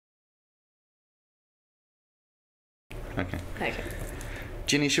Okay. Okay.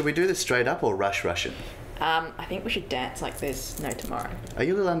 Ginny, should we do this straight up or rush it? I think we should dance like there's no tomorrow. Are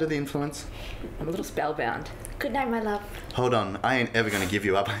you a little under the influence? I'm a little spellbound. Good night, my love. Hold on, I ain't ever going to give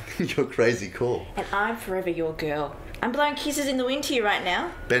you up. You're crazy cool. And I'm forever your girl. I'm blowing kisses in the wind to you right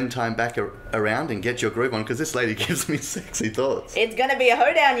now. Bend time back around and get your groove on, because this lady gives me sexy thoughts. It's gonna be a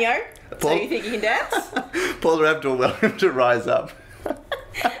hoedown, yo. Paul- So you think you can dance? Paula Abdul, welcome to Rise Up. I'm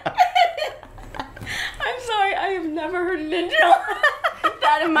sorry, I have never heard an intro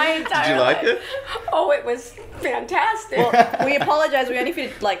that in my entire Did you like life. it? Oh, it was fantastic. Well, we apologise. We only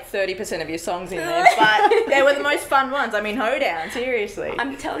fit like 30% of your songs in there, but they were the most fun ones. I mean, hoedown, seriously.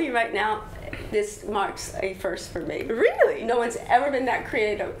 I'm telling you right now, this marks a first for me. Really? No one's ever been that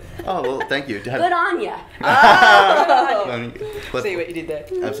creative. Oh, well, thank you. Good on ya. But- See what you did there.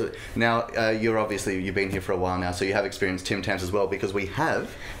 Absolutely. Now, you've been here for a while now, so you have experienced Tim Tams as well, because we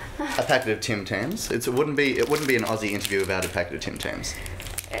have a packet of Tim Tams. It wouldn't be an Aussie interview without a packet of Tim Tams.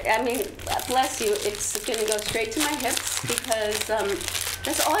 I mean, bless you, it's going to go straight to my hips because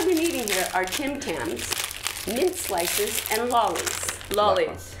that's all I've been eating here are Tim Tams, mint slices, and lollies.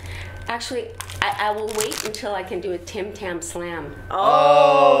 Lollies. Actually, I will wait until I can do a Tim Tam slam.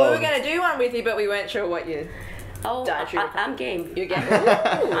 Oh, we were going to do one with you, but we weren't sure what you... Oh, I'm game. You're game?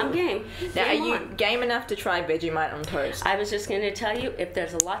 I'm game. Now, are Game you on. game enough to try Vegemite on toast? I was just going to tell you, if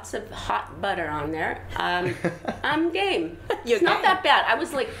there's lots of hot butter on there, I'm game. It's not that bad. I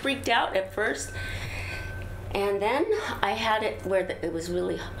was like freaked out at first, and then I had it where it was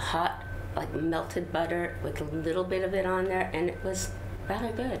really hot, like melted butter with a little bit of it on there, and it was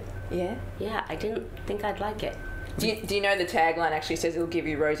rather good. Yeah? Yeah, I didn't think I'd like it. Do you know the tagline actually says it'll give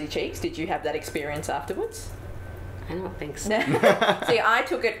you rosy cheeks? Did you have that experience afterwards? I don't think so. See, I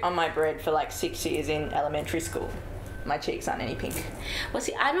took it on my bread for like 6 years in elementary school. My cheeks aren't any pink. Well,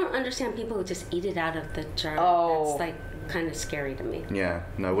 see, I don't understand people who just eat it out of the jar. Oh. That's like kind of scary to me. Yeah,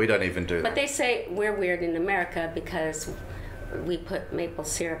 no, we don't even do that. But they say we're weird in America because we put maple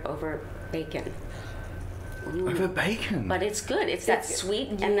syrup over bacon. Over bacon? But it's good. It's that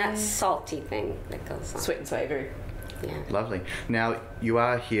sweet and that salty thing that goes on. Sweet and savoury. Yeah. Lovely. Now, you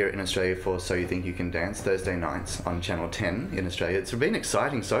are here in Australia for So You Think You Can Dance, Thursday nights on Channel 10 in Australia. It's been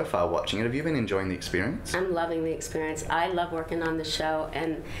exciting so far watching it. Have you been enjoying the experience? I'm loving the experience. I love working on the show,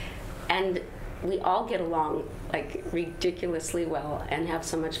 and we all get along like ridiculously well and have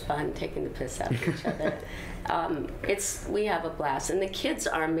so much fun taking the piss out of each other. We have a blast, and the kids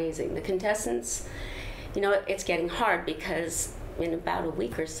are amazing. The contestants, you know, it's getting hard because in about a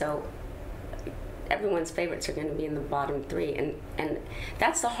week or so, everyone's favorites are going to be in the bottom three, and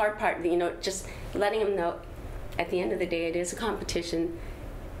that's the hard part, you know, just letting them know at the end of the day it is a competition.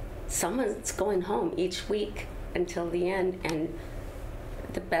 Someone's going home each week until the end, and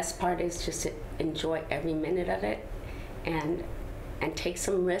the best part is just to enjoy every minute of it and take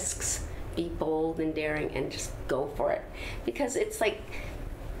some risks, be bold and daring, and just go for it, because it's like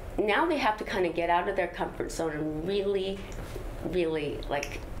now they have to kind of get out of their comfort zone and really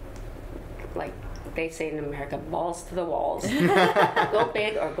like they say in America, balls to the walls. Go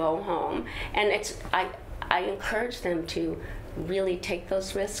big or go home. And I encourage them to really take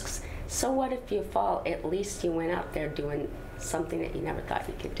those risks. So what if you fall? At least you went out there doing something that you never thought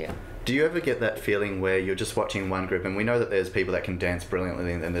you could do. Do you ever get that feeling where you're just watching one group, and we know that there's people that can dance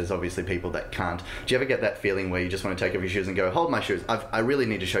brilliantly and there's obviously people that can't. Do you ever get that feeling where you just want to take off your shoes and go, hold my shoes, I really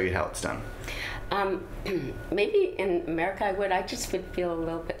need to show you how it's done? Maybe in America I would. I just would feel a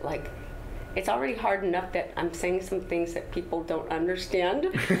little bit like, it's already hard enough that I'm saying some things that people don't understand.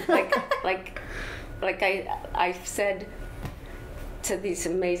 like I said to these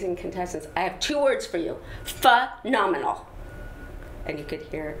amazing contestants, I have 2 words for you: phenomenal. And you could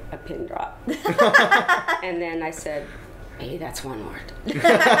hear a pin drop. And then I said, hey, that's 1 word.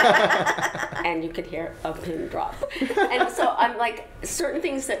 And you could hear a pin drop. And so I'm like, certain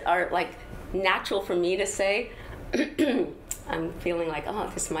things that are like natural for me to say, I'm feeling like, oh,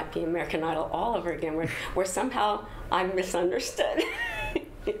 this might be American Idol all over again, where somehow I'm misunderstood.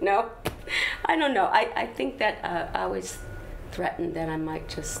 You know? I don't know. I think that I always threatened that I might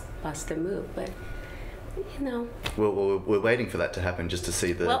just bust a move, but, you know. We're waiting for that to happen just to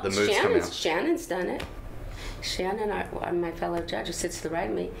see the moves come out. Shannon's done it. Shannon, my fellow judge who sits to the right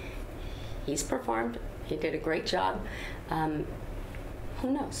of me, he's performed. He did a great job. Who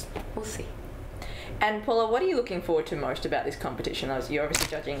knows? We'll see. And Paula, what are you looking forward to most about this competition? You're obviously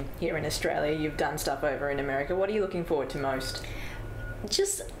judging here in Australia. You've done stuff over in America. What are you looking forward to most?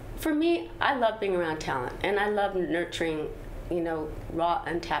 Just, for me, I love being around talent, and I love nurturing, you know, raw,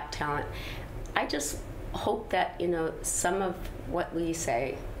 untapped talent. I just hope that, you know, some of what we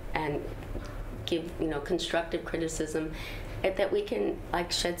say and give, you know, constructive criticism, that we can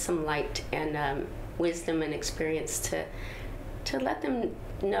like shed some light and wisdom and experience to let them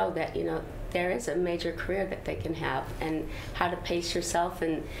know that, you know, there is a major career that they can have, and how to pace yourself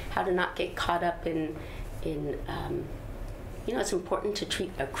and how to not get caught up in you know, it's important to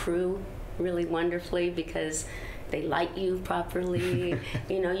treat a crew really wonderfully because they light you properly.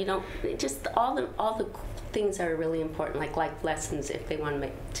 You know, you don't, just all the things are really important, like life lessons if they want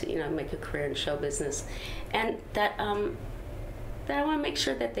to make a career in show business, and that I want to make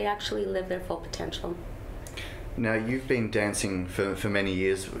sure that they actually live their full potential. Now, you've been dancing for many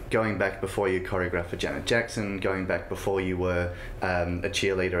years, going back before you choreographed for Janet Jackson, going back before you were a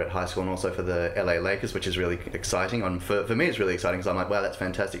cheerleader at high school, and also for the LA Lakers, which is really exciting. For me, it's really exciting because I'm like, wow, that's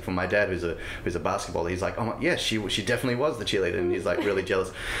fantastic. For my dad, who's a basketballer, he's like, oh, yes, she definitely was the cheerleader, and he's like really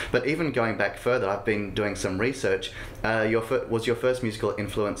jealous. But even going back further, I've been doing some research. Was your first musical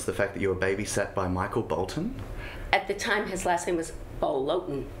influence the fact that you were babysat by Michael Bolton? At the time, his last name was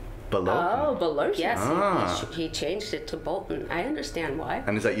Bolton. Oh, Bolton. Yes, he changed it to Bolton. I understand why.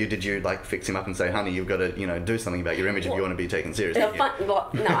 And is that you? Did you like fix him up and say, honey, you've got to, you know, do something about your image if you want to be taken seriously? No,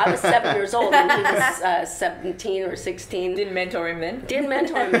 I was 7 years old and he was 17 or 16. Didn't mentor him then? Didn't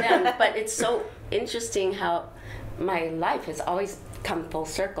mentor him then, but it's so interesting how my life has always come full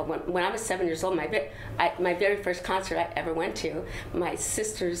circle. When I was 7 years old, my very first concert I ever went to, my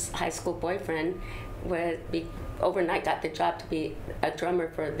sister's high school boyfriend overnight got the job to be a drummer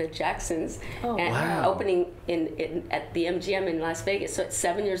for the Jacksons, and wow. Opening at the MGM in Las Vegas. So at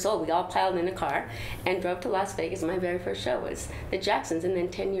 7 years old, we all piled in a car and drove to Las Vegas. My very first show was the Jacksons, and then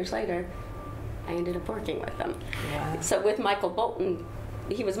 10 years later, I ended up working with them. Wow. So with Michael Bolton,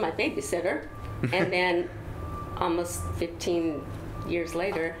 he was my babysitter, and then almost 15 years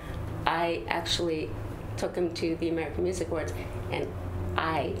later, I actually took him to the American Music Awards, and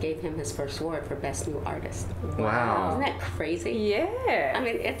I gave him his first award for Best New Artist. Wow. Isn't that crazy? Yeah. I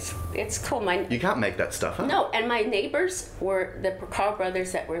mean, it's cool. You can't make that stuff up. No, and my neighbors were the Carl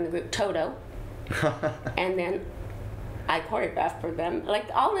brothers that were in the group Toto, and then I choreographed for them. Like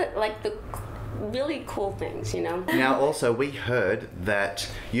the really cool things, you know. Now, also, we heard that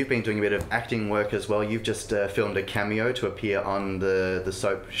you've been doing a bit of acting work as well. You've just filmed a cameo to appear on the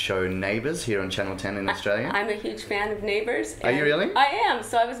soap show Neighbours here on Channel 10 in Australia. I'm a huge fan of Neighbours. Are you really? I am.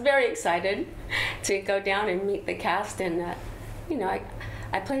 So I was very excited to go down and meet the cast, and you know,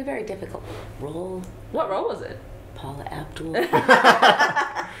 I played a very difficult role. What role was it? Paula Abdul.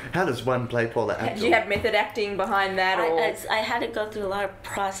 How does one play Paula Abdul? Did you have method acting behind that, or? I had to go through a lot of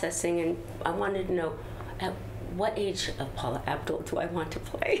processing, and I wanted to know at what age of Paula Abdul do I want to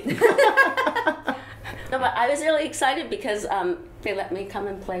play. No, but I was really excited because they let me come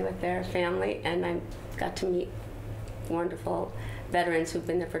and play with their family, and I got to meet wonderful veterans who've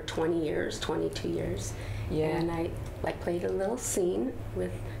been there for 20 years, 22 years. Yeah. And I played a little scene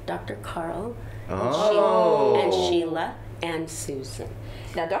with Dr. Carl and Sheila and Susan.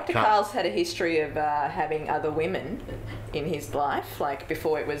 Now, Dr. Carl's had a history of having other women in his life. Like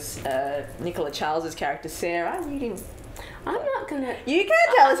before, it was Nicola Charles's character Sarah. I'm not gonna. You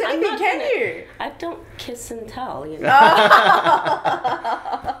can't tell us anything, can you? I don't kiss and tell, you know.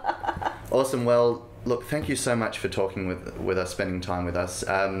 Awesome. Well, look, thank you so much for talking with us, spending time with us.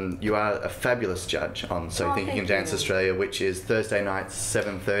 You are a fabulous judge on So You Think You Can Dance Australia, which is Thursday nights 7:30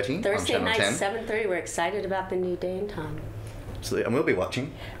 on Channel 10. Thursday nights 7:30. We're excited about the new day and time. Absolutely, and we'll be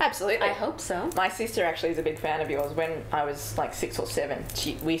watching. Absolutely. I hope so. My sister actually is a big fan of yours. When I was like 6 or 7,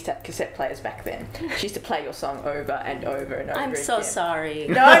 we used to have cassette players back then. She used to play your song over and over and over I'm again. so sorry.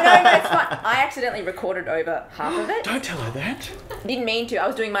 No, it's fine. I accidentally recorded over half of it. Don't tell her that. Didn't mean to. I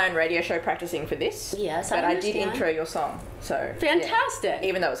was doing my own radio show practicing for this. Yes, but I I did understand. intro your song. So Fantastic. yeah.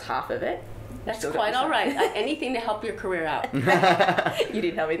 Even though it was half of it. That's quite all right. Anything to help your career out. You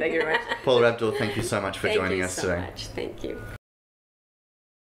did help me. Thank you very much. Paula Abdul, thank you so much for joining us today. Thank you so much. Thank you.